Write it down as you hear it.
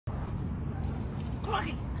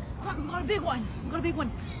Crocky, we got a big one.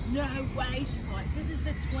 No way, guys. This is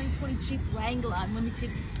the 2020 Jeep Wrangler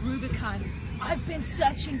Unlimited Rubicon. I've been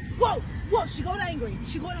searching. Whoa, she got angry.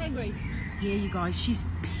 Yeah, you guys, she's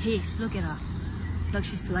pissed. Look at her. Look,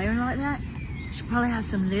 she's flaring like that. She probably has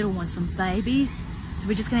some little ones, some babies. So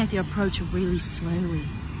we're just gonna have to approach her really slowly.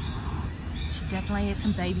 She definitely has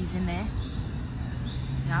some babies in there.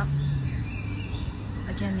 Yep.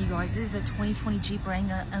 Again, you guys, this is the 2020 Jeep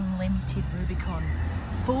Wrangler Unlimited Rubicon.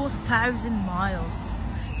 4,000 miles.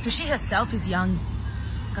 So she herself is young.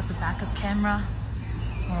 Got the backup camera.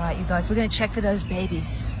 All right, you guys, we're gonna check for those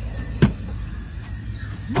babies.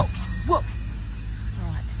 Whoa. All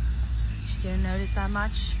right. She didn't notice that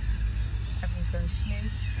much. Everything's going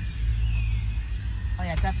smooth. Oh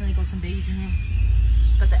yeah, definitely got some babies in here.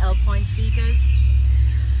 Got the Alpine speakers.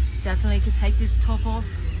 Definitely could take this top off.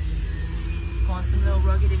 Go on some little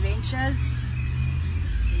rugged adventures.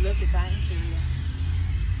 Look at that interior.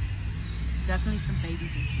 Definitely some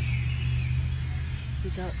babies in here. You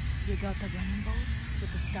got the running bolts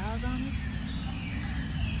with the stars on it.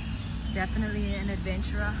 Definitely an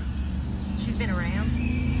adventurer. She's been around.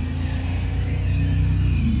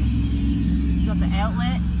 You got the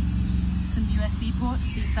outlet, some USB ports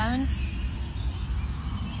for your phones.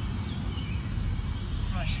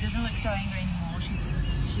 Right, she doesn't look so angry anymore.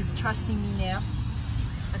 She's trusting me now.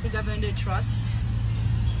 I think I've earned her trust.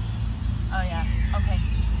 Oh yeah, okay.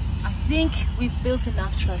 I think we've built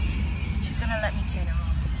enough trust. She's gonna let me turn her on.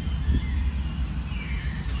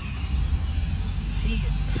 She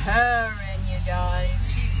is purring, you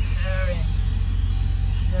guys. She's purring.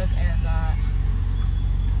 Look at that.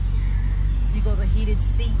 You got the heated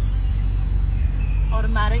seats,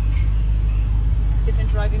 automatic, different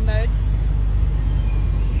driving modes.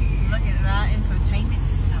 Look at that infotainment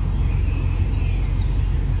system.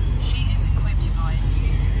 She is equipped, you guys.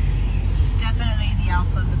 She's definitely the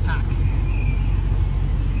alpha of the pack.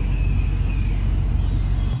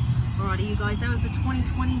 Alrighty, you guys, that was the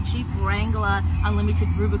 2020 Jeep Wrangler Unlimited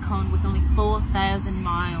Rubicon with only 4,000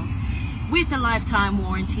 miles with a lifetime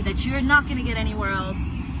warranty that you're not going to get anywhere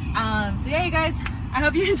else. So yeah, you guys, I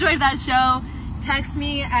hope you enjoyed that show. Text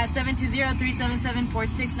me at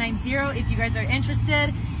 720-377-4690 if you guys are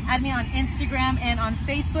interested. Add me on Instagram and on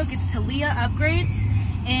Facebook. It's Talia Upgrades.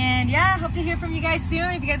 And yeah, I hope to hear from you guys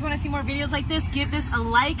soon. If you guys want to see more videos like this, give this a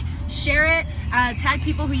like, share it, tag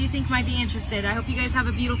people who you think might be interested. I hope you guys have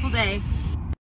a beautiful day.